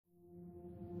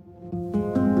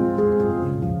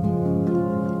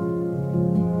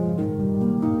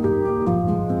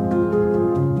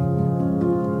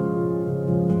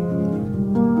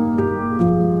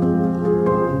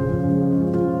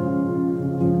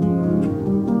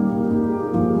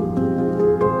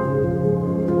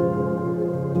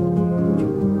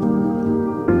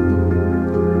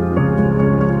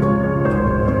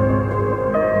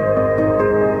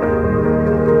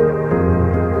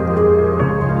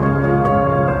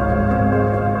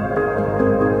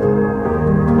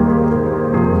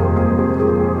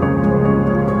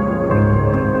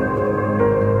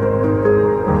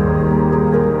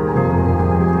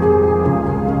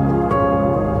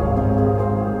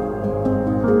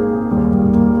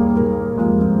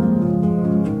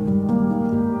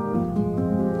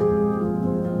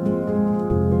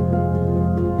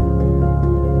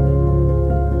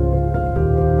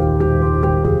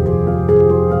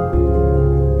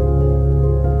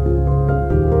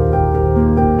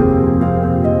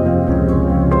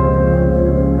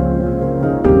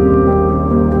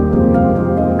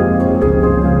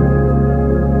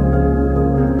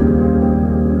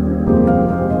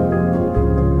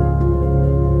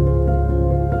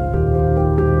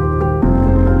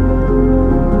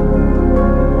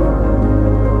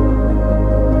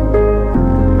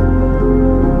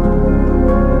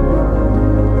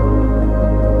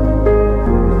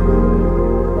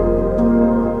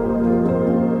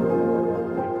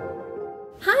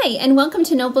Hi, and welcome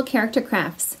to Noble Character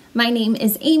Crafts. My name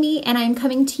is Amy, and I'm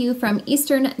coming to you from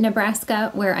eastern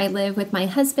Nebraska, where I live with my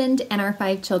husband and our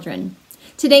 5 children.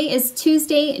 Today is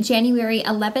Tuesday, January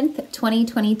 11th,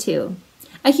 2022.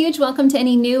 A huge welcome to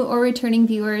any new or returning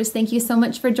viewers. Thank you so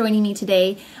much for joining me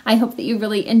today. I hope that you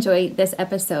really enjoyed this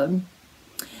episode.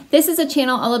 This is a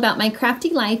channel all about my crafty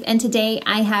life, and today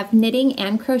I have knitting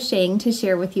and crocheting to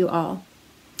share with you all.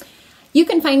 You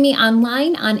can find me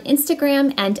online on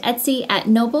Instagram and Etsy at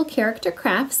Noble Character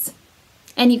Crafts,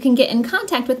 and you can get in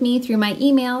contact with me through my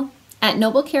email at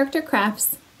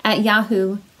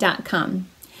noblecharactercrafts@yahoo.com.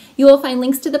 You will find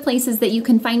links to the places that you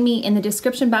can find me in the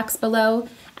description box below,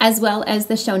 as well as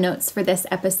the show notes for this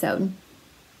episode.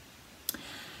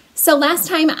 So last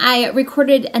time I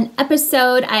recorded an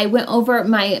episode, I went over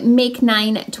my Make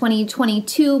 9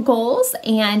 2022 goals,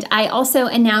 and I also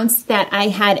announced that I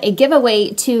had a giveaway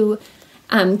to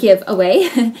give away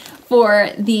for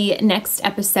the next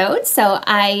episode. So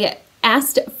I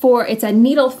asked for, it's a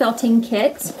needle felting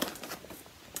kit.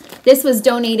 This was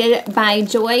donated by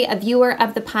Joy, a viewer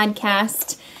of the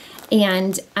podcast,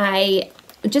 and I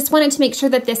just wanted to make sure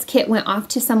that this kit went off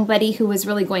to somebody who was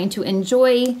really going to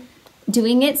enjoy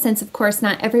doing it, since of course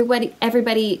not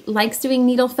everybody likes doing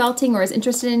needle felting or is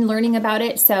interested in learning about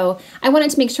it. So I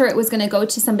wanted to make sure it was going to go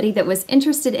to somebody that was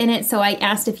interested in it. So I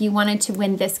asked if you wanted to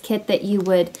win this kit that you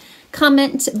would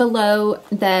comment below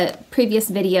the previous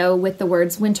video with the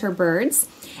words winter birds.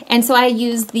 And so I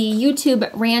used the YouTube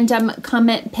random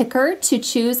comment picker to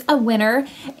choose a winner,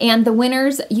 and the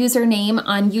winner's username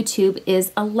on YouTube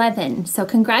is 11. So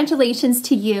congratulations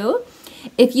to you.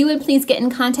 If you would please get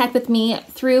in contact with me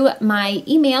through my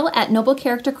email at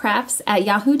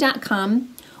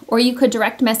noblecharactercrafts@yahoo.com, or you could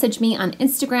direct message me on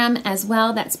Instagram as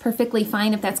well. That's perfectly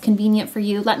fine if that's convenient for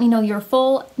you. Let me know your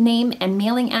full name and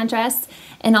mailing address,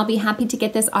 and I'll be happy to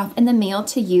get this off in the mail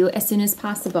to you as soon as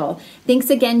possible. Thanks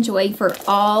again, Joy, for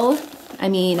all,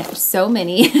 so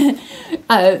many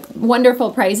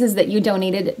wonderful prizes that you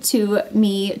donated to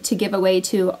me to give away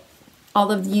to all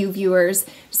of you viewers.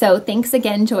 So thanks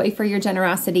again, Joy, for your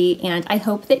generosity, and I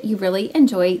hope that you really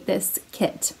enjoy this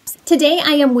kit. Today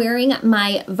I am wearing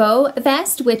my Vo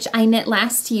vest, which I knit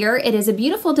last year. It is a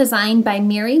beautiful design by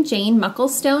Mary Jane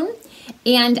Mucklestone,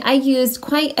 and I used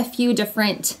quite a few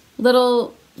different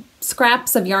little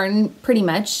scraps of yarn, pretty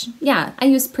much. Yeah, I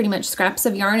used pretty much scraps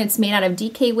of yarn. It's made out of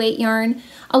DK weight yarn.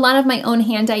 A lot of my own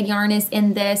hand-dyed yarn is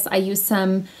in this. I used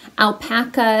some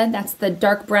Alpaca, that's the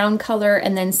dark brown color,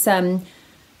 and then some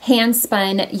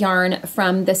hand-spun yarn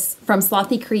from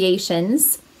Slothy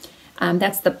Creations.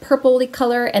 That's the purpley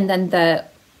color, and then the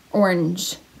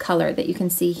orange color that you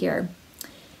can see here.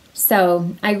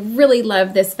 So I really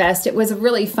love this vest. It was a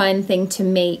really fun thing to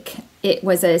make. It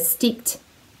was a steeked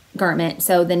garment,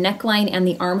 so the neckline and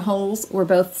the armholes were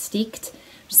both steeked.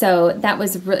 So that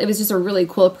was it was just a really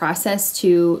cool process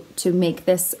to make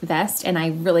this vest, and I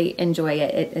really enjoy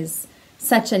it. It is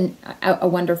such a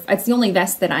wonderful, it's the only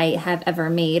vest that I have ever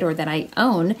made or that I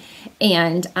own,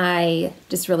 and I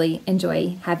just really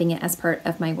enjoy having it as part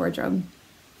of my wardrobe.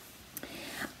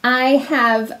 I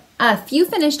have a few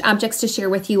finished objects to share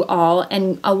with you all,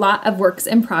 and a lot of works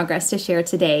in progress to share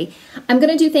today. I'm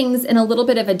going to do things in a little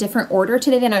bit of a different order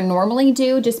today than I normally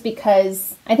do, just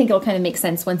because I think it'll kind of make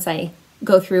sense once I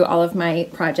go through all of my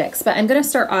projects. But I'm going to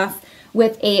start off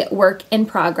with a work in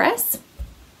progress.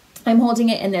 I'm holding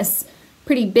it in this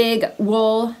pretty big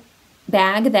wool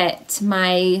bag that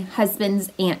my husband's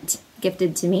aunt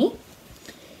gifted to me.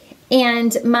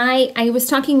 And I was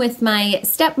talking with my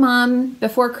stepmom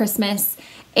before Christmas,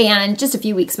 and just a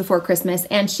few weeks before Christmas,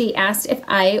 and she asked if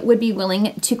I would be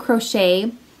willing to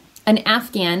crochet an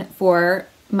Afghan for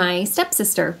my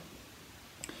stepsister.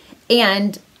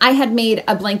 And I had made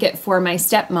a blanket for my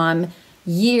stepmom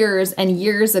years and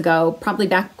years ago, probably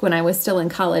back when I was still in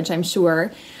college, I'm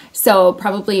sure. So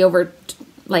probably over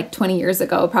like 20 years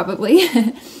ago, probably.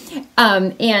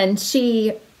 And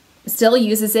she still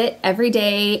uses it every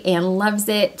day and loves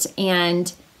it.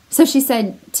 And so she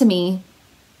said to me,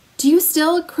 "Do you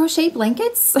still crochet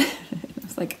blankets?" I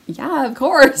was like, "Yeah, of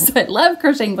course. I love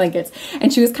crocheting blankets."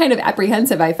 And she was kind of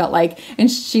apprehensive, I felt like.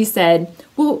 And she said,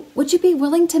 "Well, would you be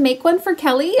willing to make one for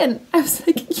Kelly?" And I was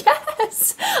like,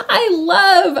 "Yes,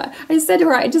 I said to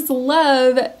her, I just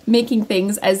love making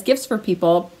things as gifts for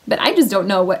people, but I just don't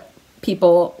know what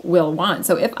people will want.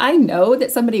 So if I know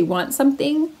that somebody wants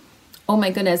something, oh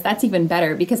my goodness, that's even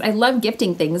better, because I love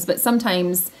gifting things, but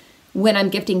sometimes when I'm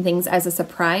gifting things as a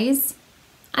surprise,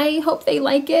 I hope they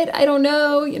like it. I don't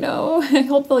know, I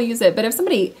hope they'll use it. But if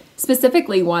somebody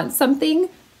specifically wants something,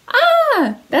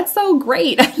 Ah, that's so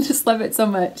great. I just love it so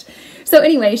much. So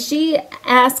anyway, she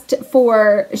asked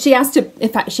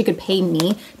if she could pay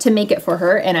me to make it for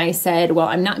her. And I said, well,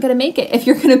 I'm not going to make it if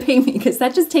you're going to pay me, because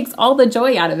that just takes all the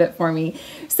joy out of it for me.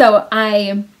 So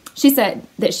she said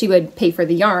that she would pay for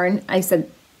the yarn. I said,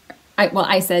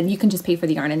 you can just pay for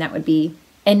the yarn and that would be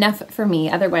enough for me.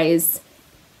 Otherwise,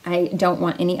 I don't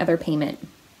want any other payment.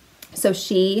 So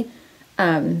she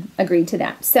agreed to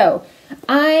that. So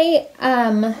I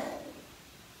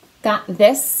got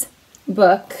this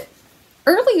book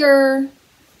earlier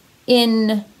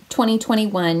in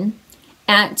 2021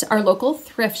 at our local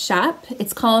thrift shop.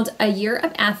 It's called A Year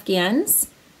of Afghans,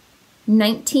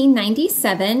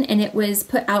 1997, and it was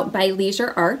put out by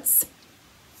Leisure Arts.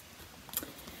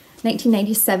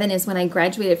 1997 is when I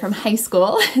graduated from high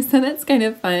school, so that's kind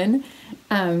of fun.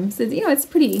 So, it's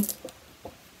pretty,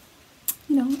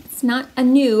 it's not a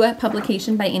new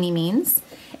publication by any means.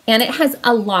 And it has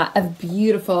a lot of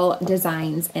beautiful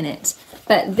designs in it.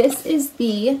 But this is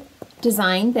the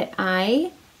design that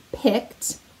I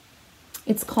picked.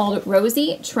 It's called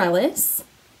Rosy Trellis.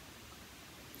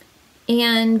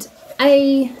 And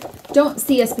I don't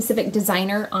see a specific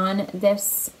designer on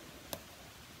this.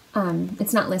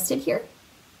 It's not listed here.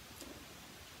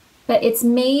 But it's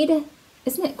made,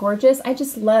 isn't it gorgeous? I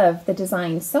just love the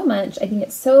design so much. I think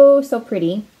it's so, so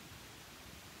pretty.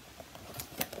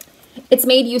 It's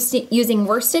made using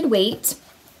worsted weight,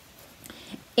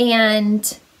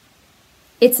 and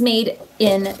it's made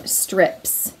in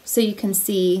strips. So you can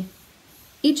see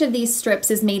each of these strips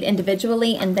is made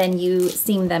individually, and then you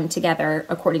seam them together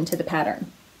according to the pattern.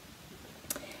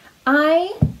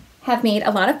 I have made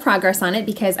a lot of progress on it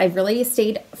because I've really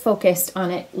stayed focused on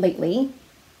it lately.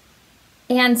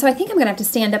 And so I think I'm gonna have to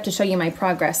stand up to show you my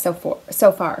progress so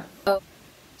far.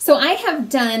 So I have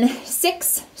done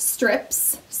 6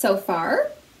 strips so far.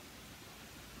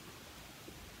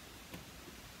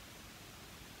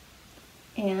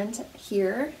 And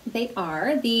here they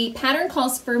are. The pattern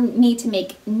calls for me to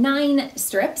make 9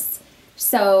 strips.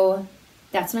 So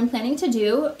that's what I'm planning to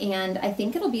do. And I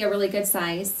think it'll be a really good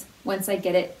size once I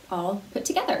get it all put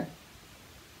together.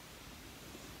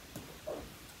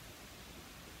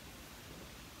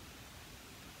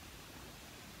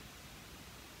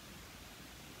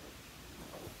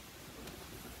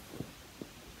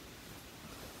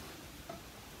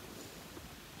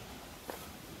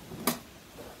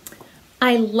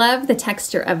 I love the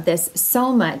texture of this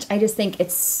so much. I just think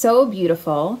it's so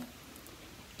beautiful.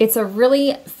 It's a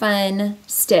really fun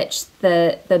stitch.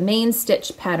 The main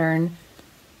stitch pattern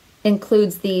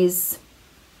includes these,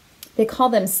 they call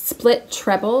them split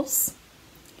trebles,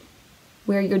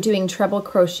 where you're doing treble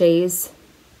crochets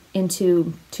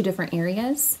into 2 different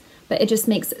areas. But it just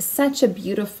makes such a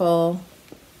beautiful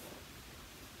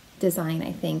design,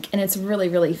 I think. And it's really,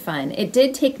 really fun. It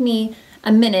did take me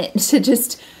a minute to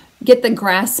just get the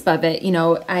grasp of it.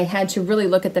 I had to really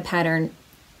look at the pattern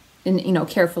and,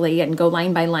 carefully and go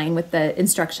line by line with the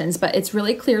instructions, but it's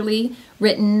really clearly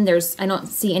written. I don't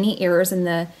see any errors in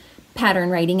the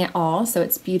pattern writing at all. So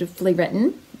it's beautifully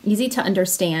written, easy to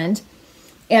understand.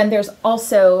 And there's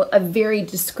also a very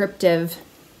descriptive,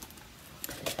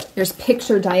 there's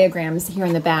picture diagrams here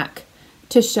in the back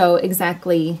to show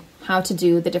exactly how to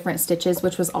do the different stitches,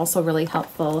 which was also really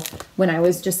helpful when I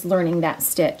was just learning that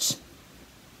stitch.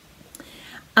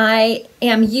 I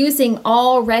am using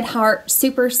all Red Heart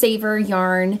Super Saver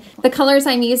yarn. The colors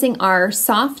I'm using are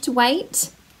soft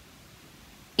white,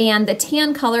 and the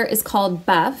tan color is called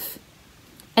Buff.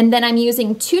 And then I'm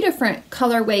using 2 different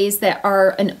colorways that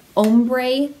are an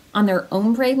ombre on their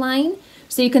ombre line.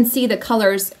 So you can see the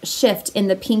colors shift in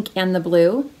the pink and the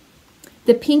blue.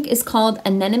 The pink is called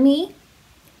Anemone,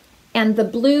 and the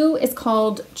blue is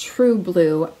called True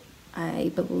Blue,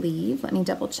 I believe. Let me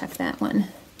double check that one.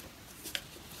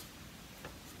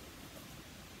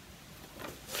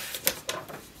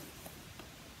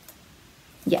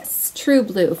 Yes, True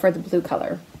Blue for the blue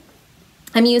color.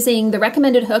 I'm using the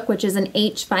recommended hook, which is an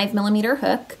H 5mm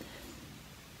hook.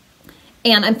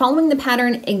 And I'm following the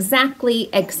pattern exactly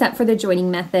except for the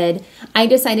joining method. I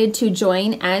decided to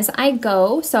join as I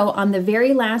go. So on the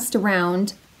very last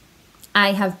round,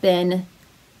 I have been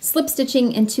slip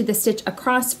stitching into the stitch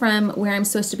across from where I'm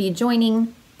supposed to be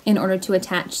joining in order to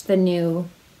attach the new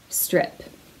strip.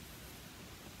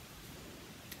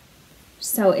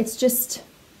 So it's just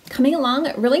coming along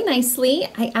really nicely.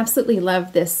 I absolutely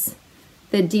love this,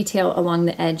 the detail along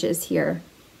the edges here.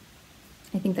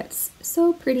 I think that's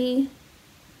so pretty.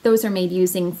 Those are made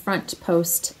using front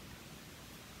post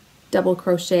double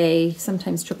crochet,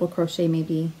 sometimes triple crochet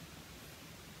maybe.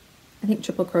 I think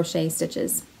triple crochet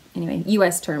stitches. Anyway,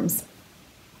 US terms.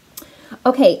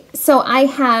 Okay, so I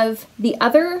have the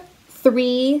other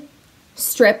 3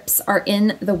 strips are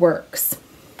in the works.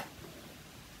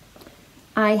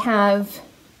 I have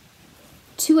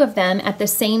 2 of them at the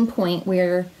same point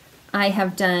where I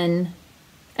have done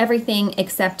everything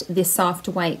except the soft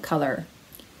white color.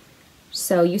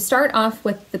 So you start off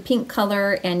with the pink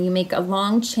color and you make a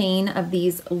long chain of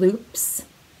these loops,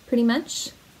 pretty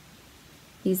much,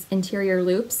 these interior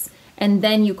loops, and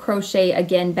then you crochet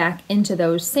again back into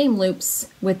those same loops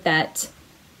with that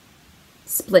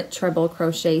split treble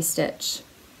crochet stitch.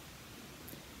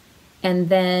 And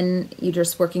then you're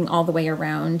just working all the way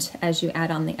around as you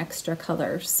add on the extra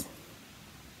colors.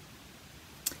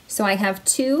 So I have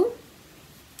 2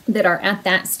 that are at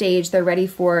that stage. They're ready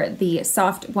for the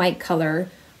soft white color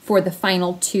for the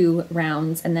final 2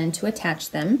 rounds and then to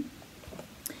attach them.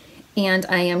 And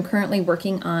I am currently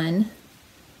working on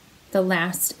the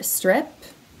last strip,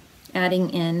 adding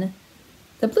in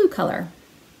the blue color.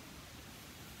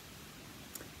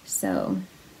 So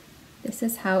this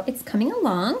is how it's coming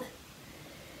along.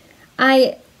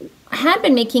 I had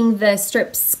been making the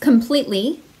strips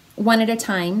completely one at a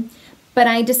time, but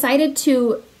I decided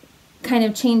to kind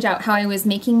of change out how I was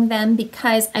making them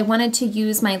because I wanted to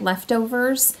use my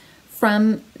leftovers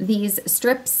from these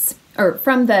strips, or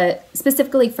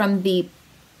specifically from the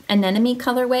Anemone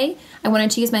colorway. I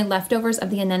wanted to use my leftovers of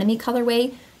the Anemone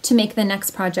colorway to make the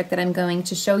next project that I'm going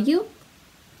to show you.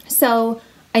 So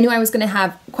I knew I was going to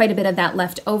have quite a bit of that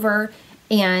left over,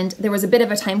 and there was a bit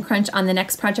of a time crunch on the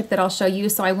next project that I'll show you,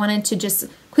 so I wanted to just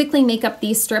quickly make up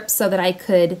these strips so that I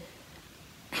could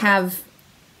have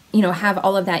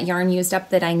all of that yarn used up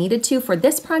that I needed to for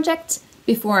this project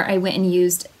before I went and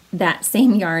used that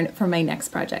same yarn for my next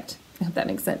project. I hope that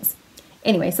makes sense.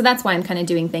 Anyway, so that's why I'm kind of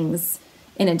doing things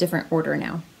in a different order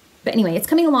now. But anyway, it's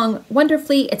coming along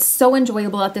wonderfully. It's so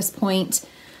enjoyable at this point.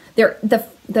 The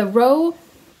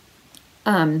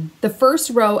first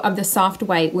row of the soft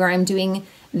white where I'm doing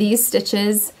these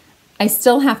stitches, I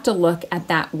still have to look at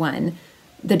that one,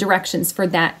 the directions for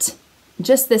that,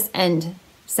 just this end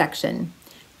section,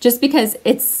 just because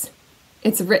it's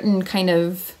written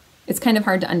it's kind of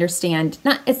hard to understand.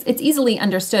 It's easily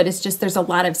understood. It's just there's a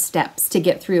lot of steps to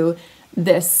get through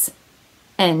this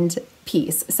end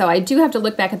piece. So I do have to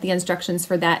look back at the instructions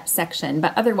for that section,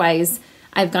 but otherwise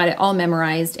I've got it all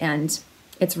memorized and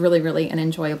it's really, really an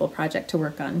enjoyable project to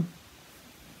work on.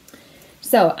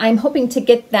 So I'm hoping to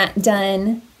get that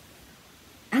done.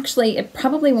 Actually, it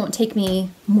probably won't take me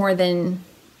more than,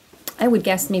 I would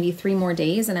guess, maybe 3 more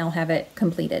days and I'll have it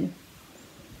completed.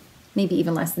 Maybe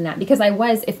even less than that, because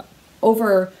if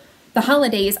over the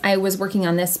holidays, I was working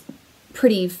on this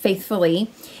pretty faithfully,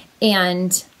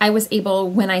 and I was able,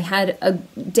 when I had a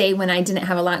day when I didn't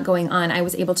have a lot going on, I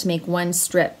was able to make 1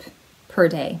 strip per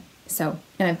day. So,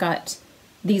 and I've got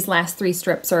these last 3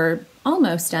 strips are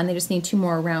almost done. They just need 2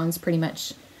 more rounds pretty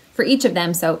much for each of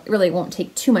them. So it really won't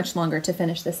take too much longer to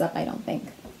finish this up, I don't think.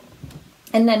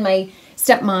 And then my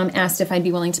stepmom asked if I'd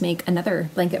be willing to make another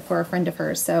blanket for a friend of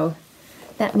hers. So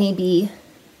that may be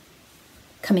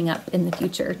coming up in the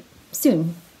future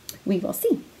soon. We will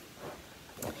see.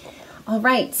 All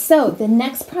right, so the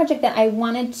next project that I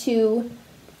wanted to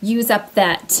use up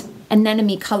that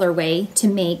Anemone colorway to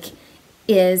make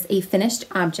is a finished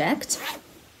object.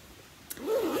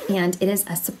 And it is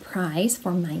a surprise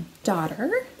for my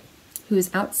daughter,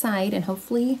 who's outside and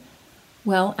hopefully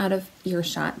well out of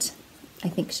earshot. I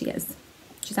think she is.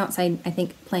 She's outside, I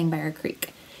think, playing by our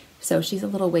creek. So she's a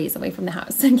little ways away from the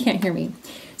house and can't hear me.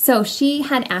 So she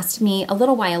had asked me a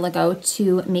little while ago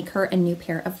to make her a new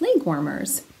pair of leg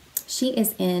warmers. She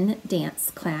is in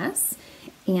dance class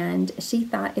and she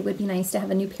thought it would be nice to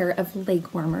have a new pair of leg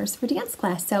warmers for dance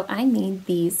class. So I made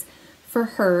these for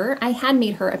her. I had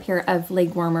made her a pair of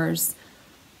leg warmers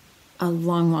a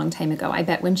long, long time ago. I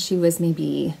bet when she was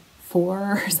maybe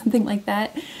 4 or something like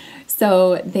that.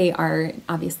 So they are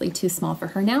obviously too small for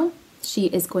her now. She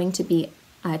is going to be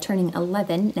turning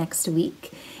 11 next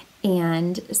week.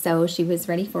 And so she was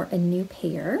ready for a new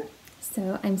pair.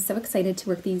 So I'm so excited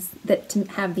to to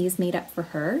have these made up for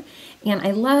her. And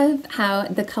I love how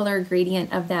the color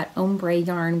gradient of that ombre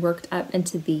yarn worked up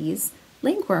into these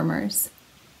leg warmers.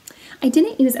 I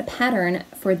didn't use a pattern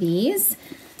for these,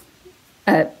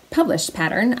 a published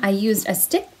pattern. I used a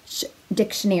stitch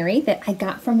dictionary that I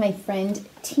got from my friend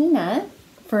Tina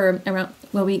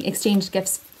we exchanged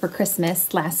gifts for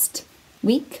Christmas last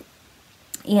week.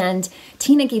 And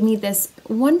Tina gave me this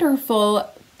wonderful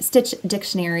stitch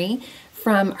dictionary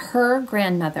from her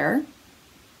grandmother.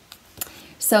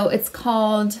 So it's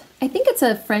called, I think it's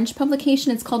a French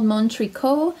publication. It's called Mon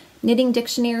Tricot Knitting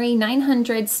Dictionary,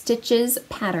 900 Stitches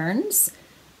Patterns.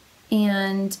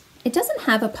 And it doesn't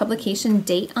have a publication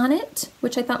date on it,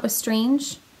 which I thought was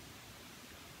strange.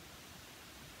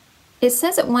 It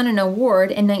says it won an award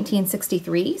in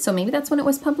 1963, so maybe that's when it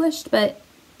was published, but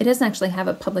it doesn't actually have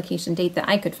a publication date that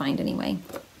I could find anyway.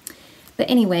 But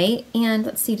anyway, and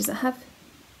let's see, does it have...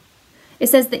 It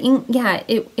says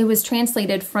it was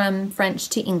translated from French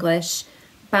to English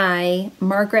by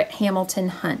Margaret Hamilton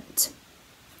Hunt.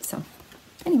 So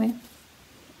anyway,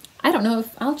 I don't know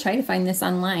if I'll try to find this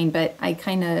online, but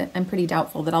I'm pretty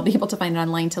doubtful that I'll be able to find it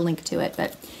online to link to it.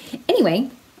 But anyway,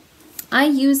 I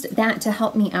used that to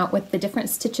help me out with the different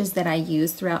stitches that I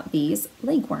use throughout these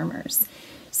leg warmers.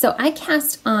 So I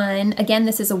cast on, again,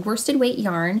 this is a worsted weight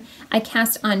yarn. I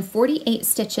cast on 48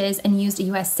 stitches and used a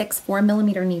US 6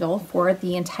 4mm needle for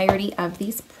the entirety of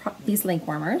these leg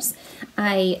warmers.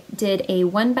 I did a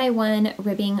 1x1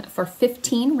 ribbing for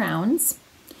 15 rounds.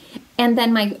 And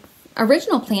then my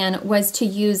original plan was to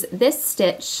use this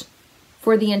stitch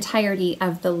for the entirety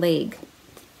of the leg,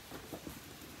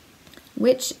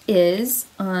 which is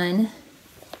on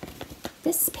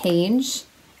this page,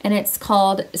 and it's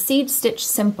called Seed Stitch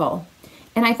Simple.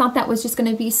 And I thought that was just going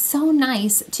to be so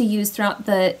nice to use throughout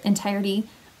the entirety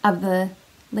of the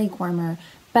leg warmer,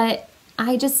 but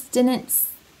I just didn't,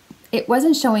 it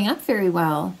wasn't showing up very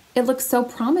well. It looks so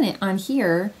prominent on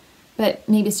here, but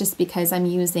maybe it's just because I'm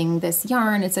using this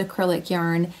yarn, it's acrylic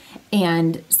yarn,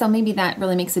 and so maybe that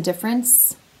really makes a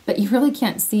difference, but you really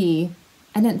can't see,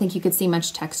 I didn't think you could see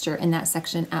much texture in that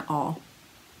section at all.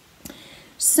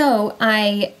 So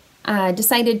I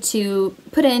decided to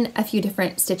put in a few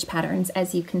different stitch patterns,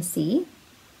 as you can see,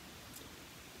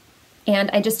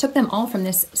 and I just took them all from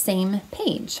this same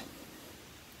page.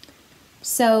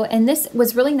 So, and this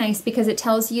was really nice because it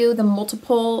tells you the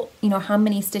multiple, how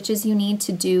many stitches you need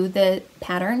to do the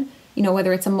pattern,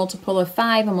 whether it's a multiple of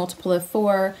 5, a multiple of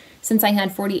 4. Since I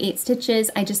had 48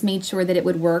 stitches, I just made sure that it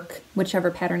would work,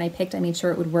 whichever pattern I picked, I made sure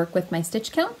it would work with my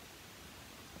stitch count.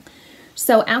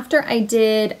 So after I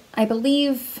did, I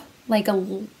believe, like I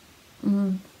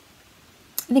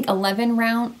think 11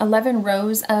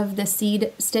 rows of the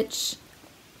seed stitch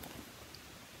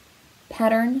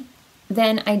pattern,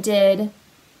 then I did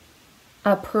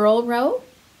a purl row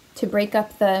to break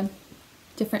up the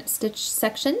different stitch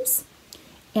sections.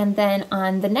 And then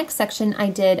on the next section, I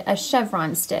did a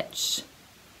chevron stitch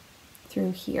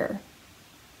through here.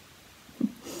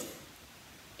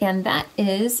 And that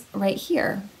is right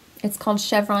here. It's called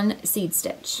chevron seed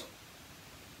stitch.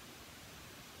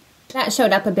 That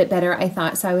showed up a bit better, I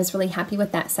thought, so I was really happy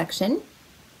with that section.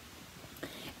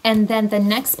 And then the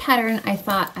next pattern I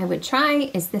thought I would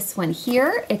try is this one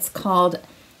here. It's called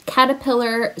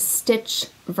Caterpillar Stitch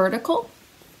Vertical.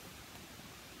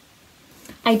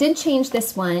 I did change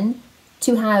this one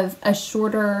to have a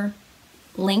shorter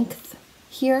length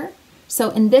here. So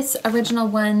in this original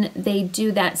one, they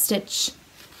do that stitch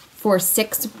for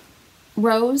 6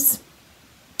 rows.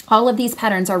 All of these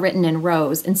patterns are written in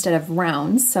rows instead of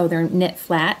rounds, so they're knit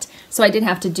flat. So I did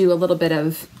have to do a little bit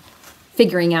of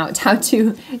figuring out how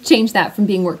to change that from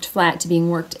being worked flat to being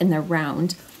worked in the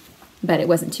round, but it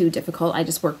wasn't too difficult. I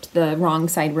just worked the wrong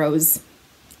side rows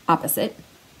opposite.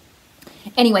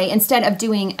 Anyway, instead of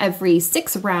doing every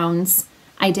 6 rounds,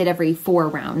 I did every 4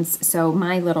 rounds. So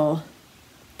my little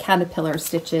caterpillar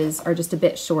stitches are just a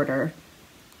bit shorter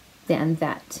than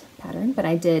that pattern, but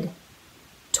I did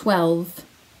 12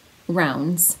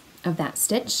 rounds of that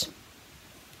stitch.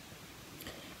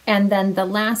 And then the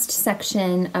last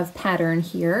section of pattern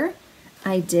here,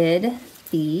 I did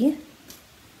the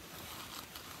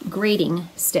grading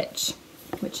stitch,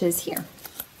 which is here.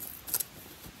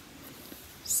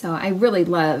 So I really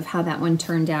love how that one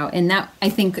turned out. And that, I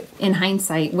think, in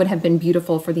hindsight, would have been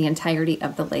beautiful for the entirety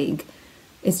of the leg.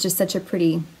 It's just such a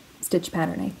pretty stitch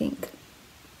pattern, I think.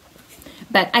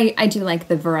 But I do like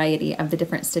the variety of the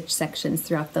different stitch sections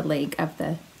throughout the leg of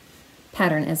the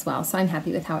pattern as well. So I'm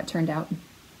happy with how it turned out.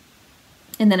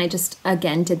 And then I just,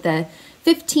 again, did the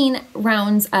 15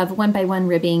 rounds of 1x1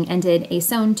 ribbing and did a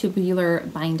sewn tubular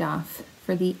bind off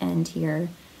for the end here.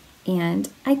 And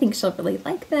I think she'll really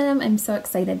like them. I'm so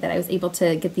excited that I was able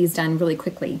to get these done really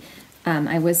quickly.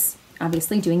 I was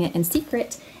obviously doing it in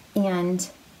secret, and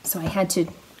so I had to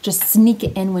just sneak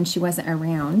it in when she wasn't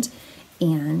around.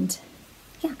 And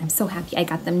yeah, I'm so happy I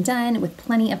got them done with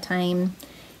plenty of time.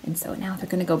 And so now they're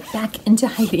gonna go back into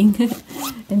hiding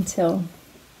until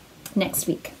next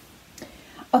week.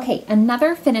 Okay,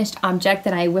 another finished object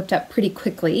that I whipped up pretty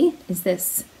quickly is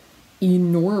this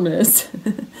enormous,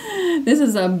 this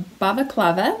is a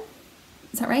balaclava.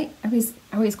 Is that right? I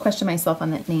always question myself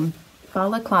on that name.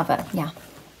 Balaclava, yeah,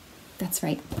 that's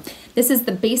right. This is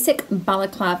the basic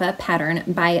balaclava pattern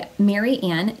by Mary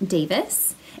Ann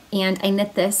Davis. and I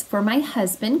knit this for my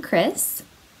husband, Chris.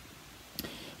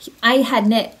 I had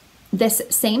knit this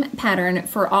same pattern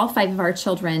for all 5 of our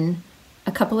children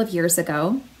a couple of years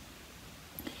ago,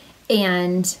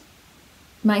 and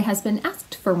my husband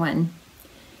asked for one.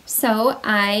 So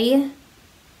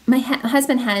my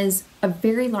husband has a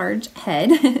very large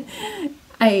head.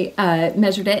 I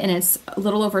measured it, and it's a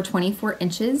little over 24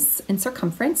 inches in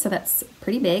circumference, so that's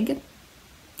pretty big.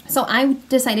 So I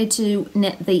decided to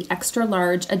knit the extra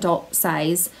large adult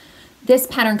size. This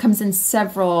pattern comes in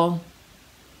several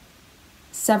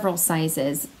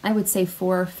sizes. I would say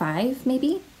 4 or 5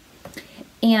 maybe.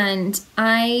 And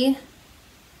I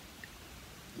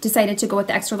decided to go with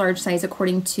the extra large size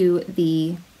according to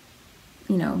the,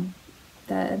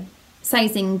 the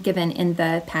sizing given in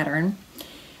the pattern.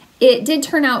 It did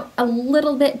turn out a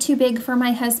little bit too big for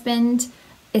my husband.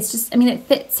 It's just, it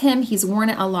fits him. He's worn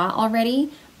it a lot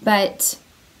already, but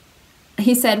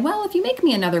he said, well, if you make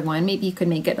me another one, maybe you could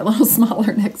make it a little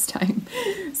smaller next time.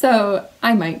 So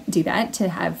I might do that to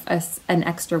have an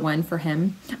extra one for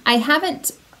him. I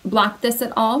haven't blocked this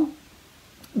at all,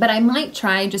 but I might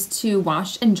try just to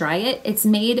wash and dry it. It's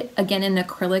made, again, in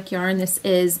acrylic yarn. This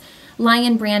is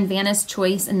Lion Brand Vanna's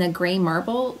Choice in the gray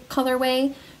marble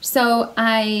colorway. So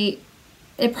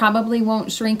it probably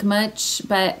won't shrink much,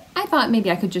 but I thought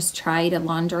maybe I could just try to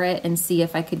launder it and see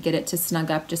if I could get it to snug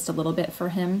up just a little bit for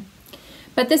him.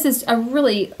 But this is a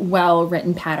really well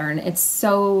written pattern. It's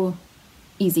so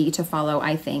easy to follow,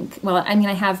 I think. Well, I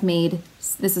have made,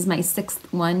 this is my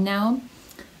 6th one now,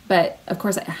 but of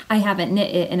course I haven't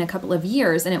knit it in a couple of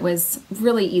years, and it was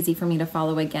really easy for me to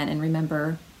follow again and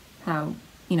remember how,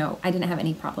 I didn't have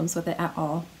any problems with it at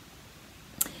all.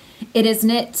 It is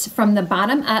knit from the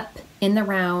bottom up in the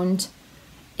round,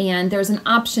 and there's an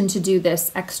option to do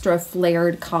this extra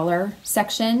flared collar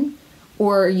section,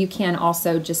 or you can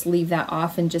also just leave that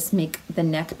off and just make the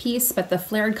neck piece, but the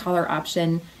flared collar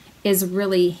option is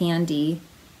really handy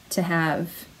to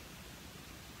have.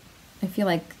 I feel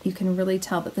like you can really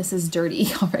tell that this is dirty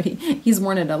already. He's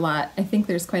worn it a lot. I think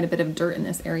there's quite a bit of dirt in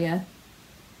this area.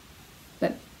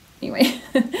 But anyway,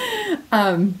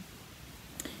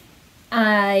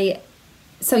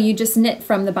 so you just knit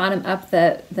from the bottom up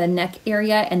the neck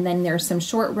area, and then there's some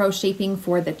short row shaping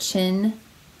for the chin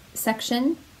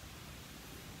section.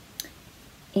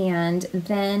 And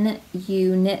then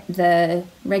you knit the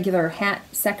regular hat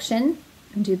section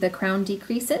and do the crown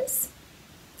decreases.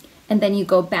 And then you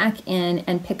go back in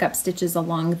and pick up stitches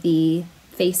along the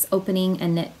face opening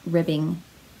and knit ribbing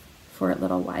for a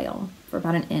little while, for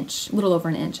about an inch, a little over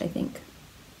an inch, I think.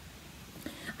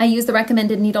 I used the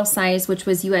recommended needle size, which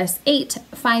was US 8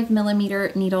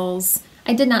 5mm needles.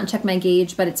 I did not check my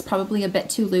gauge, but it's probably a bit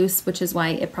too loose, which is why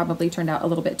it probably turned out a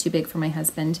little bit too big for my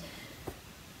husband.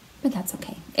 But that's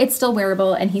okay. It's still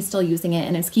wearable, and he's still using it,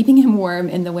 and it's keeping him warm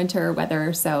in the winter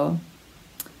weather, so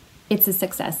it's a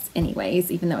success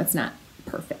anyways, even though it's not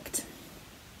perfect.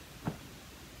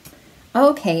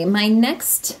 Okay, my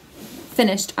next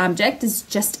finished object is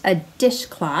just a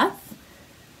dishcloth.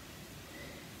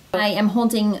 I'm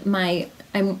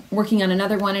working on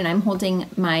another one, and I'm holding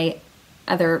my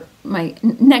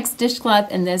next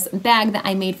dishcloth in this bag that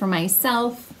I made for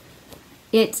myself.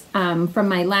 From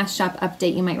my last shop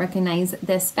update, you might recognize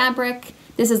this fabric.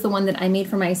 This is the one that I made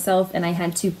for myself, and I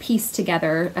had to piece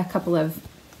together a couple of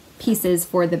pieces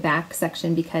for the back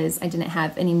section because I didn't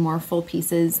have any more full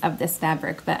pieces of this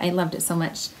fabric, but I loved it so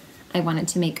much I wanted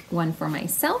to make one for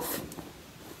myself.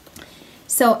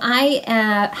 So I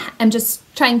am just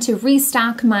trying to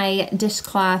restock my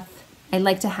dishcloth. I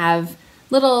like to have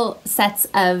little sets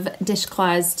of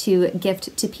dishcloths to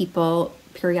gift to people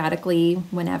periodically,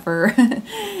 whenever.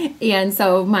 And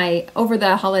so over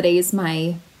the holidays,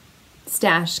 my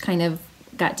stash kind of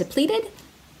got depleted,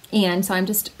 and so I'm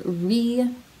just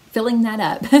refilling that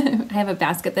up. I have a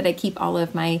basket that I keep all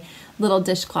of my little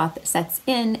dishcloth sets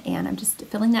in, and I'm just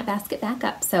filling that basket back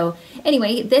up. So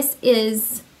anyway, this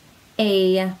is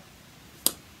a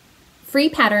free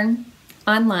pattern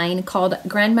online called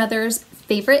Grandmother's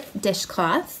Favorite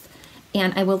Dishcloth.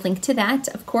 And I will link to that.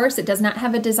 Of course, it does not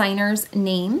have a designer's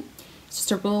name. It's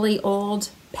just a really old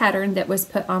pattern that was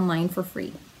put online for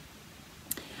free.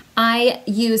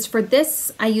 For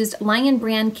this, I used Lion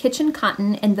Brand Kitchen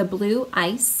Cotton in the Blue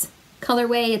Ice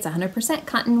colorway. It's 100%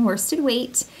 cotton, worsted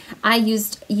weight. I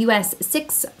used US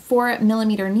 6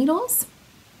 4mm needles.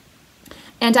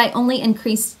 And I only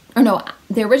increased,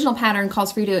 the original pattern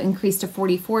calls for you to increase to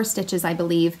 44 stitches, I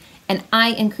believe. And I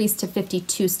increased to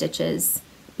 52 stitches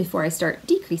before I start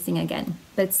decreasing again.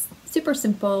 But it's super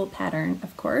simple pattern,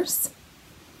 of course.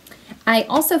 I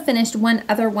also finished one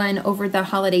other one over the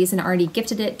holidays and already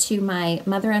gifted it to my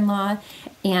mother-in-law.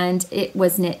 and it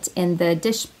was knit in the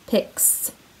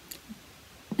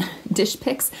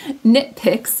Knit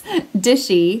Picks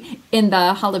Dishie in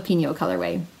the jalapeno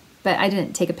colorway. But I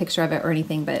didn't take a picture of it or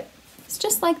anything, but it's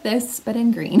just like this, but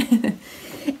in green.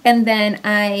 And then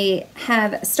I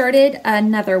have started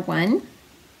another one.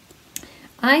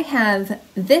 I have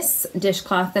this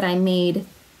dishcloth that I made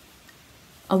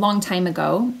a long time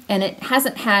ago, and it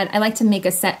hasn't had, I like to make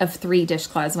a set of 3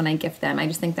 dishcloths when I gift them. I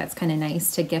just think that's kind of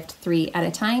nice to gift 3 at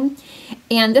a time.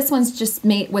 And this one's just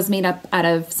was made up out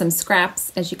of some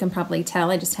scraps, as you can probably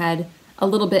tell. I just had a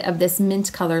little bit of this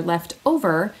mint color left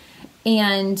over,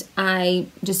 and I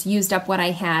just used up what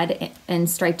I had and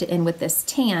striped it in with this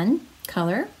tan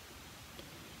color.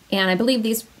 And I believe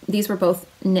these were both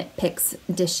Knit Picks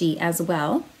Dishie as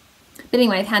well. But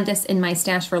anyway, I've had this in my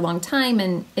stash for a long time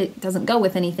and it doesn't go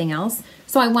with anything else.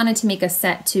 So I wanted to make a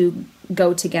set to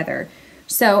go together.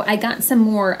 So I got some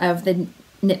more of the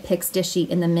Knit Picks Dishie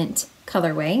in the mint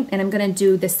colorway, and I'm going to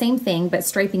do the same thing but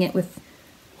striping it with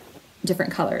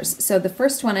different colors. So the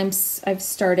first one I've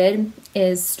started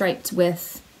is striped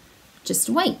with just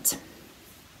white.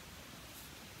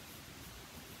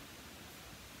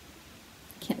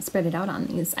 Can't spread it out on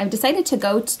these. I've decided to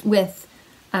go with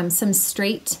some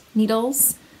straight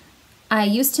needles. I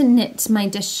used to knit my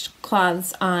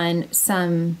dishcloths on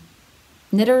some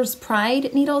Knitter's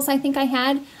Pride needles I think I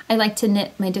had. I like to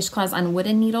knit my dishcloths on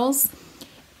wooden needles,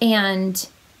 and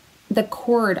the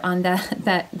cord on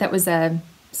that was a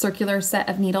circular set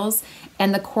of needles,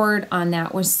 and the cord on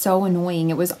that was so annoying.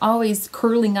 It was always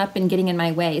curling up and getting in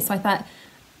my way. So I thought,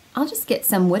 I'll just get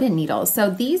some wooden needles. So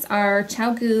these are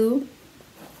Chow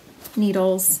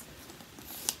needles,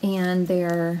 and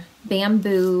they're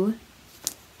bamboo,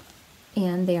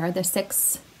 and they are the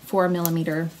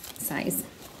 4mm size.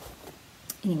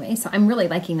 Anyway, so I'm really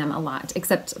liking them a lot,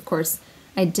 except of course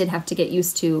I did have to get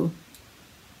used to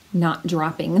not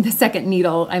dropping the second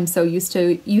needle. I'm so used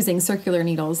to using circular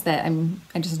needles that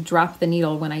I just drop the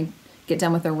needle when I get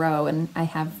done with a row, and I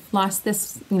have lost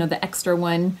this, the extra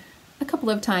one a couple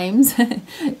of times.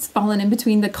 It's fallen in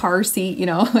between the car seat,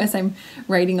 as I'm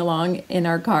riding along in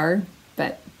our car,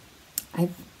 but I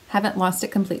haven't lost it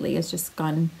completely. It's just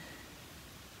gone,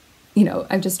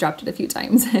 I've just dropped it a few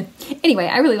times. Anyway,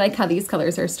 I really like how these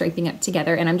colors are striping up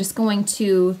together, and I'm just going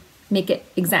to make it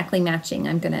exactly matching.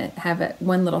 I'm going to have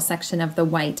one little section of the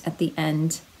white at the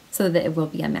end so that it will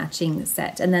be a matching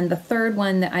set. And then the third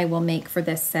one that I will make for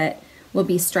this set will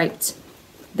be striped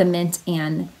the mint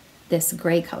and this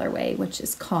gray colorway, which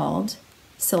is called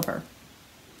Silver.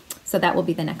 So that will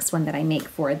be the next one that I make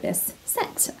for this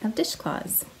set of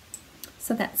dishcloths.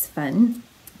 So that's fun.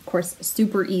 Of course,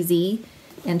 super easy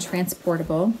and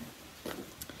transportable.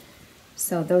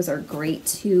 So those are great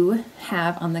to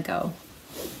have on the go.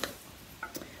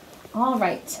 All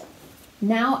right,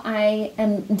 now I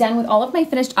am done with all of my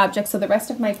finished objects, so the rest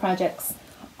of my projects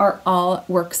are all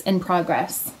works in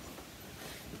progress.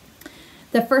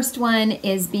 The first one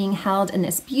is being held in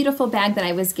this beautiful bag that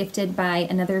I was gifted by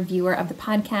another viewer of the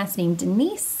podcast named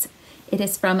Denise. It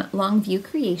is from Longview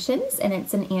Creations, and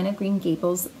it's an Anna Green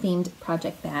Gables themed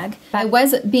project bag. I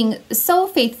was being so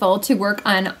faithful to work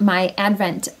on my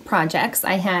Advent projects.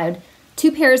 I had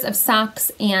 2 pairs of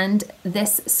socks and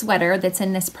this sweater that's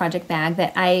in this project bag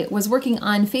that I was working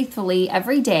on faithfully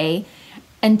every day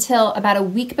until about a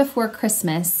week before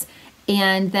Christmas,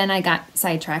 and then I got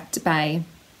sidetracked by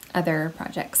other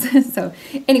projects. So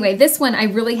anyway, this one I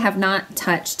really have not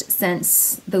touched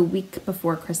since the week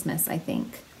before Christmas, I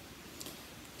think.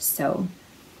 So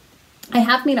I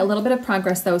have made a little bit of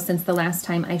progress though since the last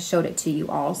time I showed it to you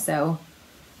all, so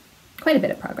quite a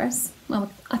bit of progress,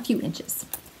 well, a few inches.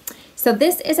 So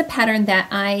this is a pattern that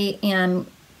I am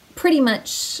pretty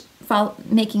much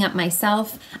making up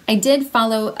myself. I did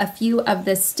follow a few of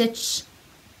the stitch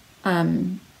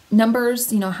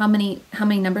numbers, how many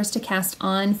numbers to cast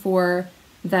on for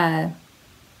the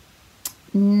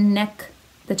neck,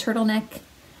 the turtleneck,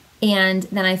 and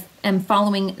then I am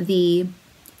following the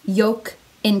yoke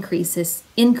increase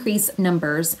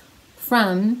numbers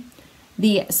from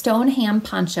the Stone Ham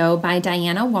Poncho by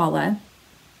Diana Walla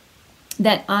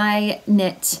that I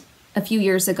knit a few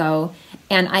years ago,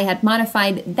 and I had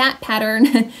modified that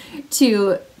pattern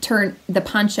to turn the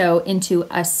poncho into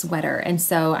a sweater. And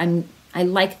so I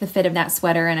like the fit of that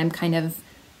sweater, and I'm kind of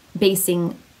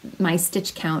basing my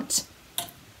stitch count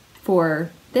for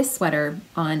this sweater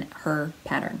on her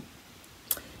pattern.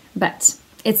 But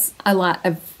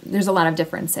there's a lot of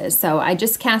differences. So I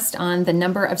just cast on the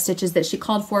number of stitches that she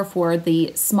called for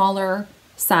the smaller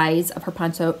size of her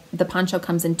poncho. The poncho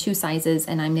comes in 2 sizes,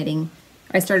 and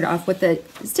I started off with the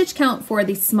stitch count for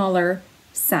the smaller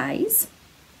size.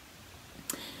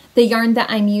 The yarn that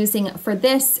I'm using for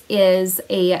this is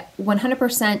a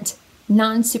 100%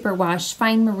 non-superwash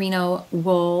fine merino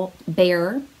wool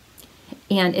bear,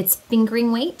 and it's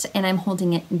fingering weight, and I'm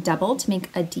holding it double to make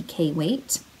a DK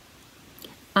weight.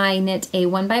 I knit a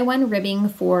 1x1 ribbing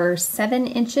for 7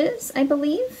 inches, I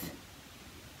believe.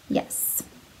 Yes.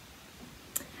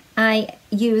 I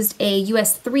used a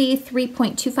US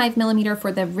 3.25 millimeter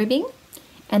for the ribbing,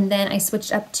 and then I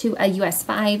switched up to a US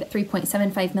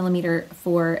 3.75 millimeter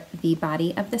for the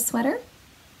body of the sweater.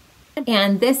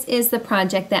 And this is the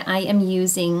project that I am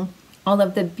using all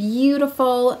of the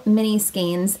beautiful mini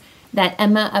skeins that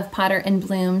Emma of Potter and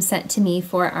Bloom sent to me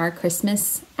for our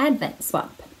Christmas Advent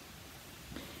swap.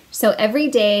 So every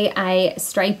day I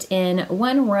striped in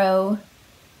one round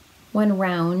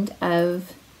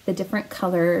of the different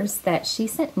colors that she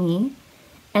sent me,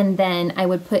 and then I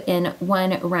would put in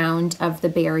one round of the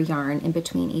bear yarn in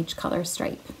between each color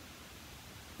stripe.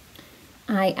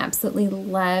 I absolutely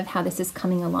love how this is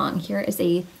coming along. Here is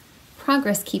a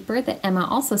progress keeper that Emma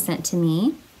also sent to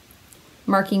me,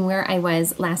 marking where I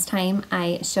was last time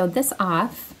I showed this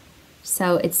off.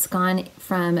 So it's gone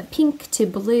from pink to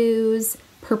blues,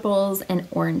 purples, and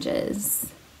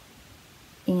oranges.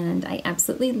 And I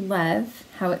absolutely love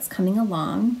how it's coming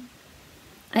along.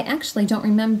 I actually don't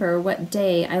remember what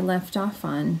day I left off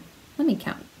on. Let me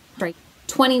count. Right,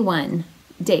 21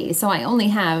 days. So I only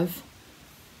have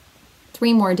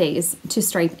 3 more days to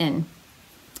stripe in.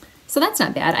 So that's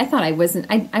not bad. I thought I wasn't,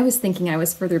 I was thinking I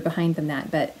was further behind than that,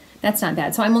 but that's not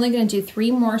bad. So I'm only going to do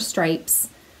 3 more stripes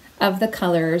of the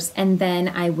colors, and then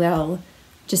I will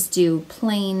just do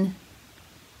plain,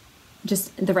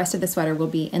 just the rest of the sweater will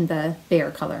be in the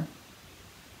bear color.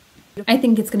 I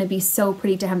think it's going to be so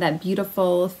pretty to have that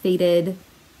beautiful faded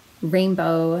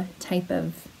rainbow type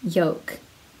of yoke,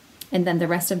 and then the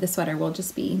rest of the sweater will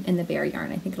just be in the bear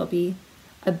yarn. I think it'll be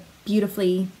a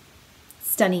beautifully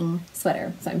stunning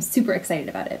sweater, so I'm super excited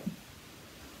about it.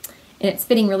 And it's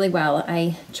fitting really well.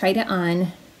 I tried it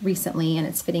on recently and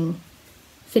it's fitting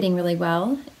really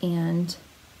well, and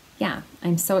yeah,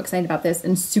 I'm so excited about this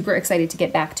and super excited to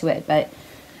get back to it. But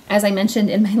as I mentioned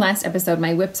in my last episode,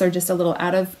 my whips are just a little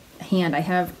out of hand. I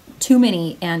have too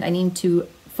many and I need to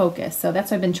focus. So that's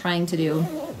what I've been trying to do.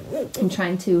 I'm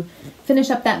trying to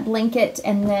finish up that blanket,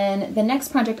 and then the next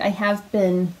project I have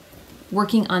been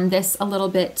working on this a little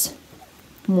bit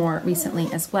more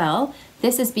recently as well.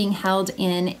 This is being held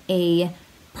in a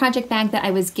project bag that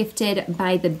I was gifted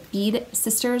by the Bead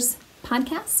Sisters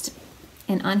podcast.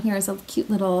 And on here is a cute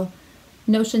little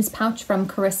notions pouch from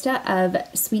Carista of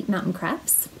Sweet Mountain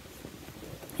Crafts.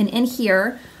 And in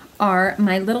here are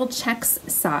my little checks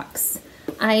socks.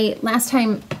 Last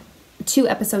time, 2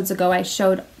 episodes ago, I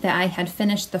showed that I had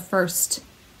finished the first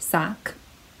sock,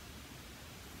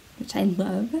 which I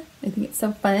love. I think it's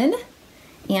so fun.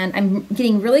 And I'm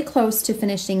getting really close to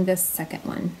finishing this second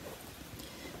one.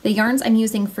 The yarns I'm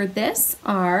using for this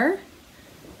are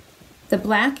the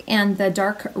black and the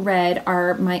dark red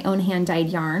are my own hand-dyed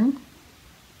yarn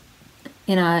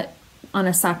on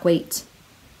a sock weight,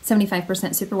 75%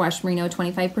 superwash merino,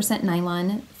 25%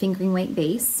 nylon fingering weight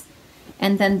base.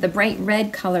 And then the bright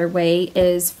red colorway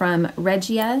is from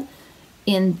Regia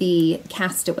in the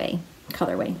Castaway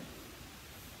colorway.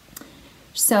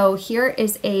 So here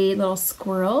is a little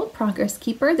squirrel progress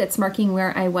keeper that's marking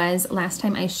where I was last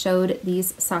time I showed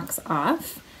these socks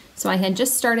off. So I had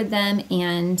just started them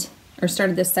or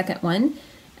started this second one.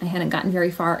 I hadn't gotten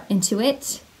very far into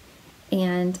it.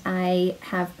 And I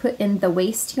have put in the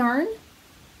waist yarn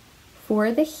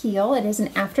for the heel. It is an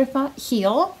afterthought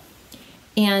heel.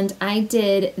 And I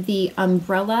did the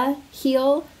umbrella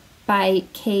heel by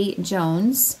Kay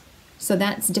Jones. So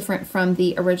that's different from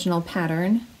the original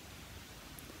pattern.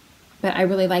 But I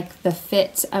really like the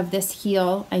fit of this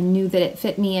heel. I knew that it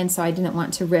fit me, and so I didn't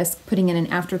want to risk putting in an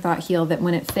afterthought heel that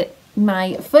wouldn't fit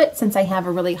my foot, since I have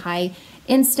a really high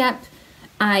instep.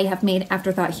 I have made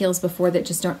afterthought heels before that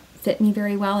just don't fit me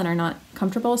very well and are not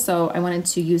comfortable, so I wanted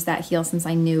to use that heel since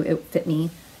I knew it fit me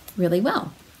really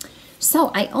well.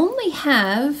 So I only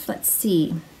have, let's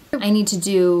see, I need to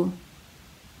do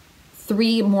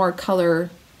 3 more color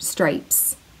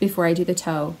stripes before I do the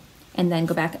toe, and then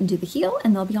go back and do the heel,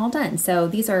 and they'll be all done. So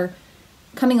these are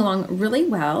coming along really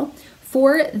well.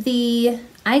 For the,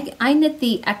 I knit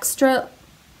the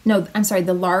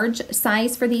the large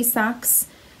size for these socks.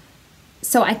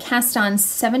 So I cast on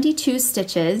 72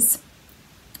 stitches.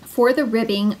 For the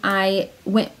ribbing, I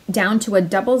went down to a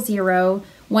 00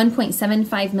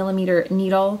 1.75 millimeter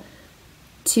needle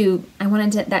I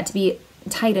wanted that to be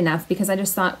tight enough, because I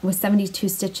just thought with 72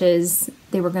 stitches,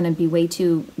 they were gonna be way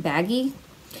too baggy.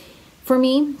 for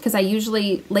me, because I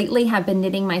usually lately have been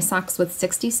knitting my socks with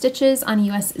 60 stitches on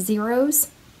US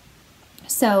zeros.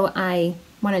 So I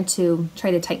wanted to try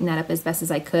to tighten that up as best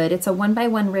as I could. It's a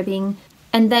 1x1 ribbing.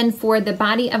 And then for the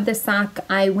body of the sock,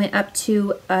 I went up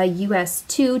to a US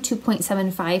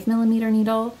 2.75 millimeter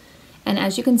needle. And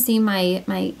as you can see,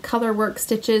 my color work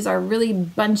stitches are really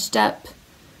bunched up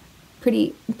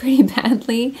pretty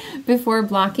badly before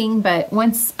blocking, but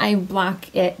once I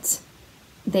block it,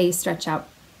 they stretch out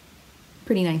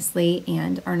pretty nicely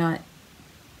and are not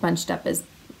bunched up as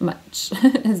much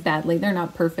as badly. They're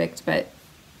not perfect, but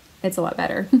it's a lot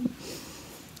better.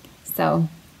 So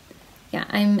yeah,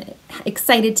 I'm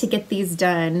excited to get these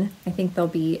done. I think they'll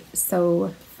be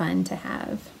so fun to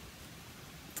have.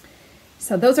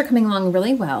 So those are coming along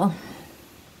really well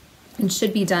and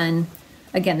should be done.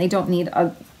 Again, they don't need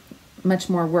much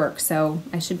more work, so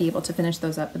I should be able to finish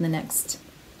those up in the next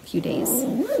few days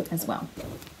as well.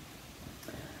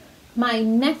 My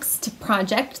next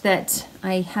project that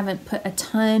I haven't put a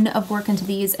ton of work into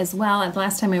these as well, the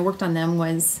last time I worked on them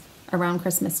was around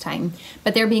Christmas time,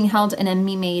 but they're being held in a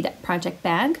me-made project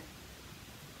bag.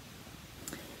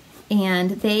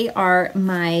 And they are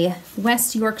my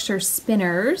West Yorkshire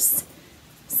Spinners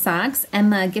socks.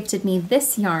 Emma gifted me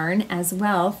this yarn as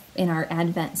well in our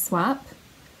Advent swap.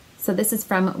 So this is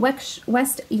from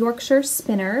West Yorkshire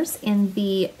Spinners in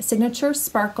the Signature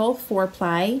Sparkle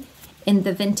 4-ply in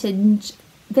the vintage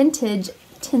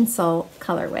tinsel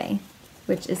colorway,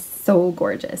 which is so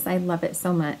gorgeous. I love it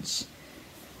so much.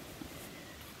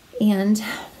 And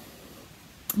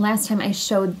last time I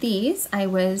showed these, I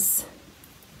was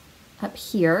up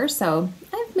here, so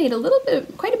I've made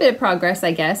quite a bit of progress,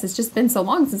 I guess. It's just been so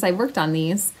long since I worked on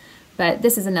these, but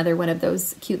this is another one of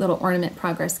those cute little ornament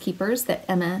progress keepers that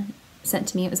Emma sent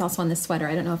to me. It was also on the sweater.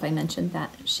 I don't know if I mentioned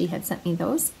that she had sent me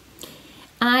those.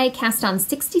 I cast on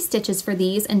 60 stitches for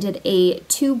these and did a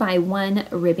 2x1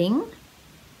 ribbing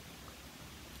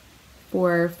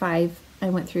for 5. I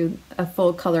went through a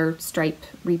full color stripe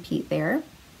repeat there.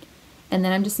 And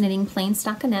then I'm just knitting plain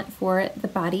stockinette for the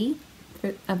body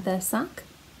of the sock.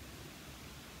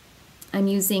 I'm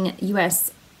using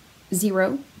US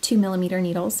 2 millimeter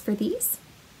needles for these.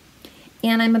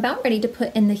 And I'm about ready to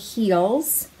put in the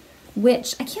heels,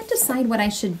 which I can't decide what I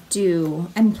should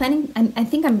do.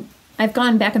 I've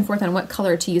gone back and forth on what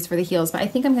color to use for the heels, but I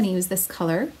think I'm going to use this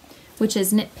color, which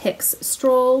is Knit Picks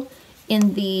Stroll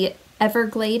in the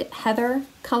Everglade Heather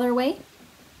colorway.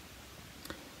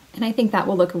 And I think that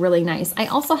will look really nice. I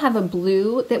also have a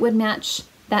blue that would match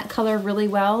that color really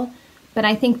well, but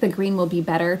I think the green will be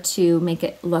better to make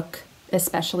it look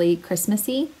especially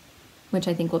Christmassy, which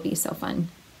I think will be so fun.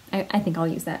 I think I'll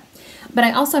use that. But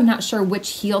I also am not sure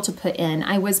which heel to put in.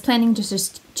 I was planning to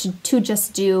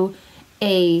just do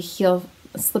a heel,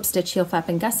 slip stitch heel flap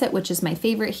and gusset, which is my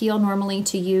favorite heel normally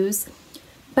to use.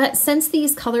 But since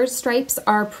these colored stripes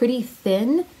are pretty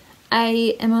thin,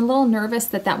 I am a little nervous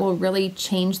that that will really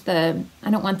change I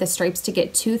don't want the stripes to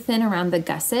get too thin around the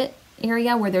gusset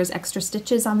area where there's extra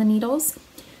stitches on the needles.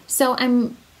 So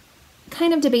I'm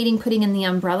kind of debating putting in the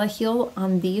umbrella heel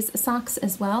on these socks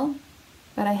as well,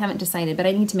 but I haven't decided. But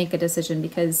I need to make a decision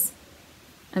because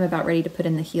I'm about ready to put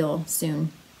in the heel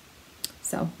soon.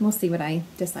 So we'll see what I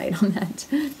decide on that.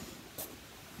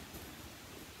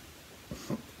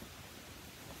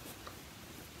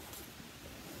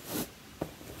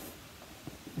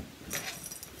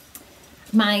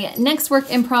 My next work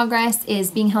in progress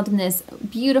is being held in this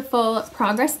beautiful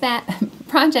project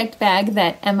bag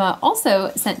that Emma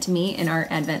also sent to me in our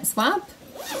Advent swap.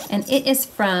 And it is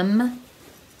from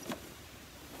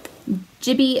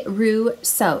Jibby Roo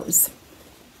Sews.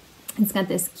 It's got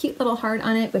this cute little heart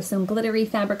on it with some glittery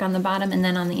fabric on the bottom, and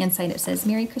then on the inside it says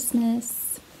Merry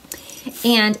Christmas.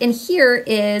 And in here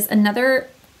is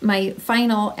my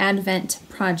final Advent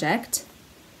project,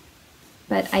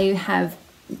 but I have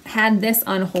had this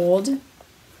on hold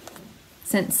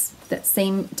since that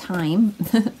same time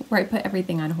where I put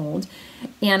everything on hold.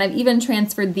 And I've even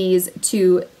transferred these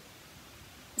to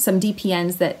some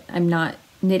DPNs that I'm not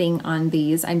knitting on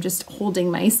these. I'm just holding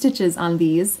my stitches on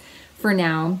these for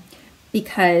now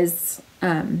because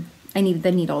I need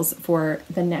the needles for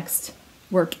the next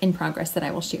work in progress that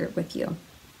I will share with you.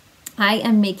 I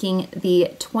am making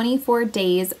the 24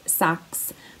 Days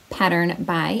Socks pattern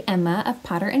by Emma of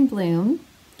Potter and Bloom.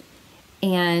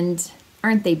 And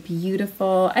aren't they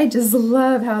beautiful? I just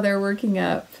love how they're working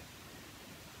up.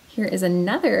 Here is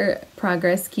another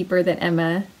progress keeper that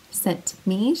Emma sent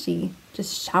me. She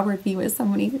just showered me with so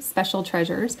many special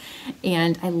treasures.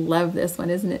 And I love this one.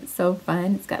 Isn't it so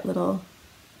fun? It's got little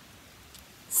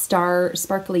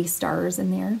sparkly stars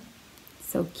in there.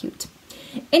 So cute.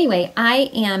 Anyway, I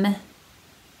am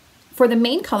for the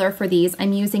main color for these,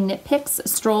 I'm using Knit Picks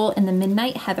Stroll in the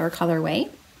Midnight Heather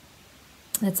colorway.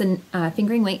 That's a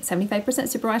fingering weight, 75%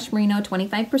 superwash merino,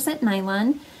 25%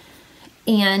 nylon.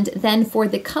 And then for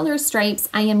the color stripes,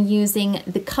 I am using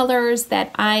the colors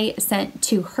that I sent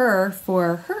to her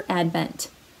for her Advent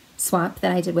swap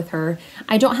that I did with her.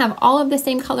 I don't have all of the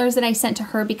same colors that I sent to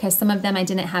her because some of them I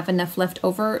didn't have enough left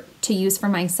over to use for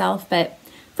myself, but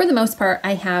for the most part,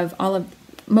 I have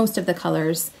most of the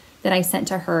colors that I sent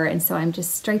to her, and so I'm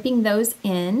just striping those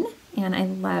in, and I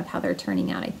love how they're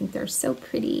turning out. I think they're so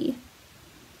pretty.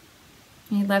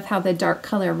 I love how the dark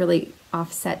color really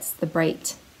offsets the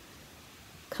bright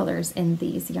colors in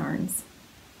these yarns.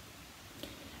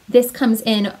 This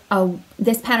pattern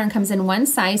comes in one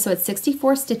size, so it's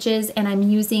 64 stitches, and I'm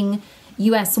using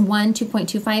US 1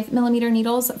 2.25 millimeter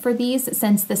needles for these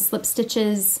since the slip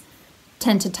stitches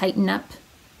tend to tighten up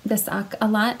the sock a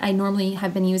lot. I normally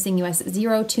have been using US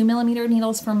 0 2 millimeter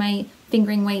needles for my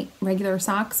fingering weight regular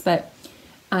socks, but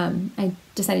I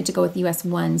decided to go with US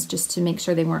 1s just to make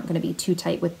sure they weren't going to be too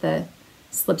tight with the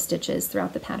slip stitches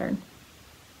throughout the pattern.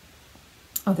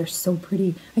 Oh, they're so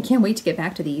pretty. I can't wait to get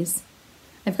back to these.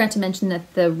 I forgot to mention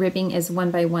that the ribbing is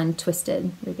 1x1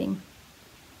 twisted ribbing.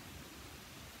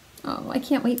 Oh, I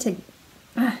can't wait to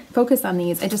focus on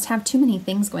these. I just have too many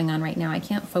things going on right now. I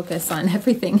can't focus on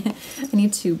everything. I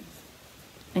need to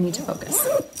focus,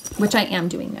 which I am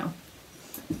doing now.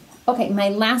 Okay, my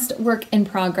last work in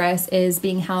progress is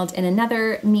being held in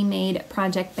another me-made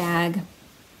project bag.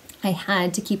 I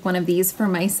had to keep one of these for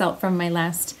myself from my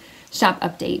last shop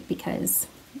update because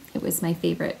it was my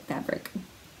favorite fabric.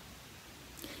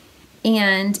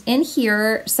 And in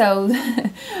here, so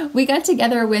we got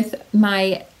together with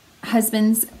my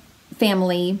husband's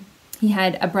family. He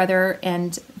had a brother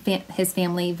and his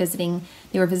family visiting.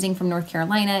 They were visiting from North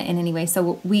Carolina, and anyway,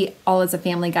 so we all as a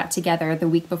family got together the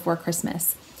week before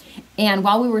Christmas. And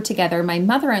while we were together, my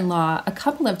mother-in-law a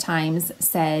couple of times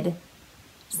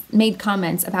made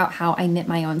comments about how I knit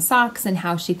my own socks and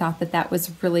how she thought that that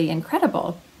was really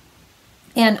incredible.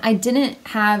 And I didn't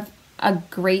have a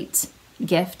great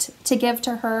gift to give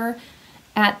to her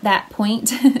at that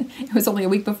point. It was only a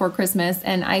week before Christmas,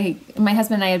 and my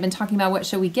husband and I had been talking about what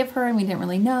should we give her, and we didn't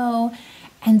really know.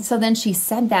 And so then she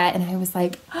said that, and I was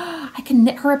like, oh, I can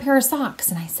knit her a pair of socks.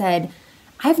 And I said,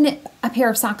 I've knit a pair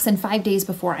of socks in 5 days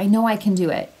before. I know I can do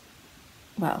it.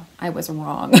 Well, I was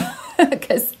wrong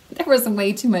because there was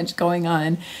way too much going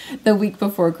on the week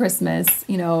before Christmas.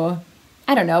 You know,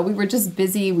 I don't know. We were just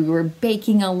busy. We were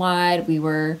baking a lot. We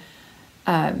were,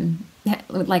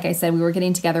 like I said, we were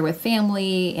getting together with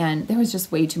family, and there was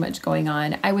just way too much going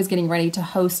on. I was getting ready to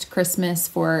host Christmas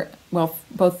for, well,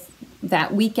 both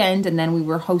that weekend, and then we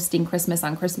were hosting Christmas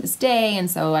on Christmas Day, and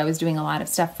so I was doing a lot of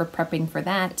stuff for prepping for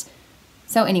that.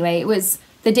 So anyway, it was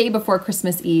the day before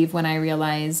Christmas Eve when I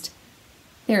realized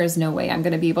there is no way I'm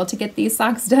going to be able to get these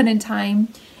socks done in time.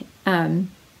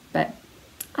 But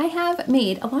I have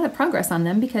made a lot of progress on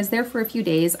them because there for a few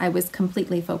days I was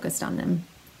completely focused on them.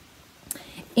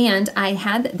 And I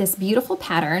had this beautiful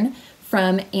pattern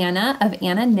from Anna of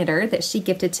Anna Knitter that she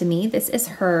gifted to me. This is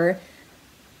her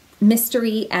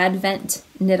Mystery Advent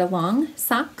Knit-Along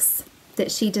socks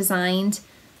that she designed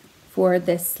for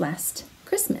this last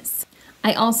Christmas.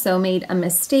 I also made a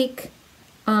mistake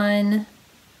on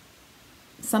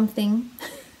something.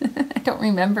 I don't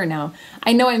remember now.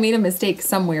 I know I made a mistake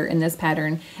somewhere in this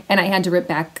pattern, and I had to rip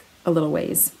back a little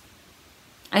ways.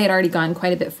 I had already gone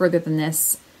quite a bit further than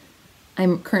this.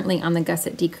 I'm currently on the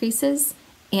gusset decreases,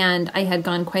 and I had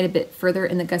gone quite a bit further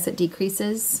in the gusset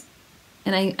decreases,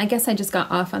 and I guess I just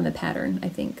got off on the pattern, I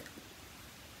think.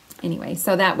 Anyway,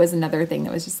 so that was another thing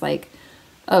that was just like,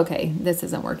 okay, this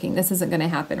isn't working. This isn't going to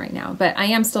happen right now. But I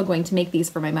am still going to make these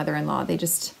for my mother-in-law. They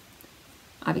just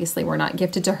obviously were not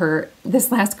gifted to her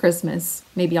this last Christmas.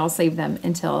 Maybe I'll save them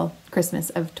until Christmas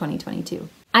of 2022.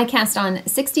 I cast on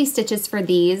 60 stitches for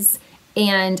these,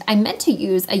 and I meant to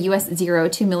use a US 0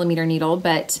 2 millimeter needle,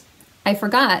 but I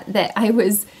forgot that I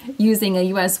was using a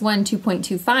US 1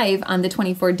 2.25 on the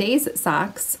 24 days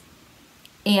socks,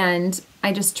 and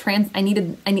I just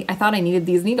I thought I needed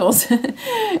these needles.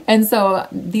 And so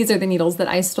these are the needles that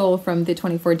I stole from the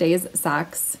 24 days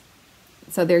socks.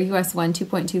 So they're US 1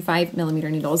 2.25 millimeter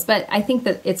needles, but I think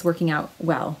that it's working out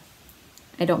well.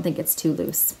 I don't think it's too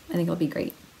loose. I think it'll be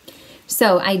great.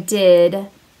 So I did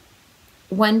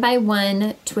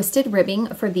 1x1 twisted ribbing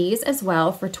for these as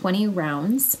well for 20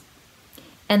 rounds.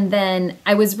 And then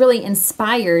I was really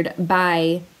inspired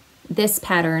by this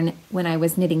pattern when I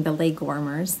was knitting the leg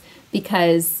warmers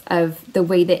because of the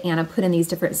way that Anna put in these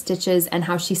different stitches and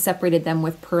how she separated them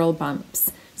with purl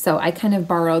bumps. So I kind of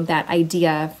borrowed that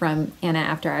idea from Anna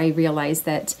after I realized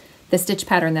that the stitch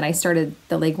pattern that I started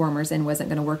the leg warmers in wasn't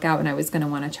going to work out, and I was going to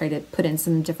want to try to put in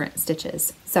some different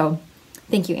stitches. So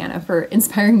thank you, Anna, for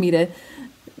inspiring me to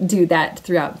do that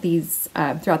throughout these,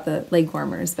 throughout the leg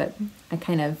warmers, but I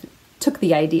kind of took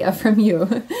the idea from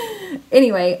you.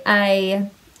 Anyway, I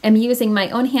am using my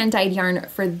own hand-dyed yarn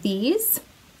for these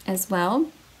as well.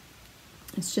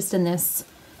 It's just in this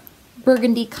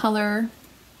burgundy color,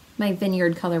 my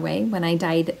vineyard colorway. When I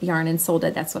dyed yarn and sold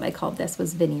it, that's what I called this,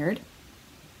 was vineyard.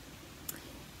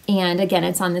 And again,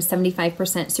 it's on the 75%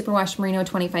 superwash merino,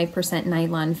 25%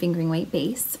 nylon fingering weight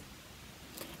base.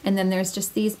 And then there's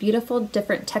just these beautiful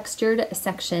different textured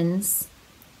sections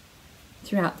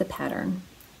throughout the pattern.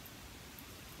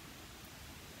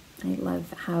 I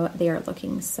love how they are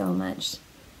looking so much.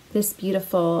 This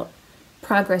beautiful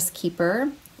Progress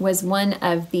Keeper was one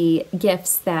of the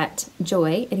gifts that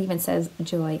Joy, it even says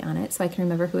Joy on it, so I can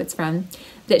remember who it's from,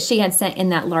 that she had sent in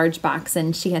that large box,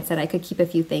 and she had said I could keep a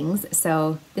few things.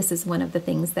 So this is one of the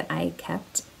things that I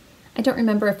kept. I don't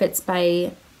remember if it's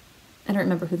by, I don't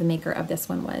remember who the maker of this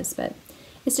one was, but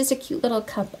it's just a cute little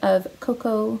cup of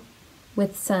cocoa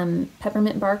with some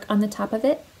peppermint bark on the top of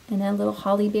it, and a little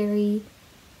holly berry,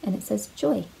 and it says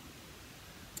Joy.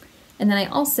 And then I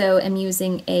also am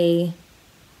using a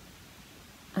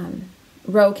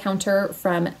row counter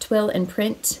from Twill and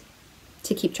Print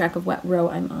to keep track of what row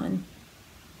I'm on.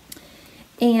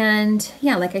 And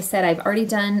yeah, like I said, I've already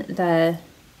done the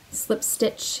slip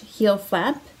stitch heel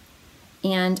flap,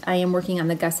 and I am working on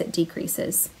the gusset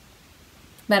decreases.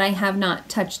 But I have not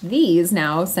touched these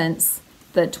now since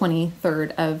the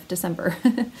 23rd of December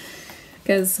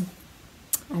because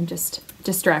I'm just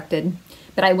distracted.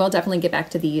 But I will definitely get back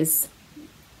to these.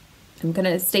 I'm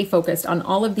gonna stay focused on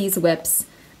all of these whips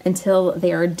until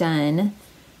they are done,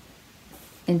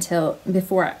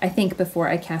 before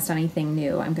I cast on anything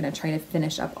new. I'm gonna try to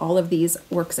finish up all of these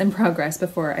works in progress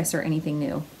before I start anything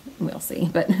new. We'll see,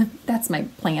 but that's my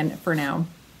plan for now.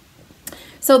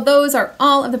 So those are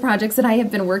all of the projects that I have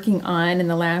been working on in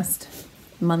the last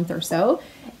month or so.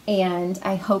 And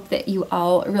I hope that you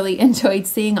all really enjoyed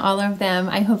seeing all of them.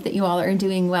 I hope that you all are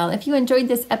doing well. If you enjoyed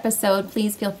this episode,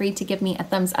 please feel free to give me a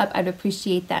thumbs up. I'd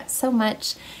appreciate that so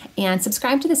much. And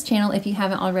subscribe to this channel if you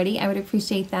haven't already. I would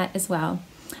appreciate that as well.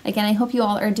 Again, I hope you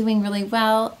all are doing really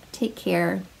well. Take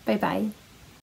care. Bye-bye.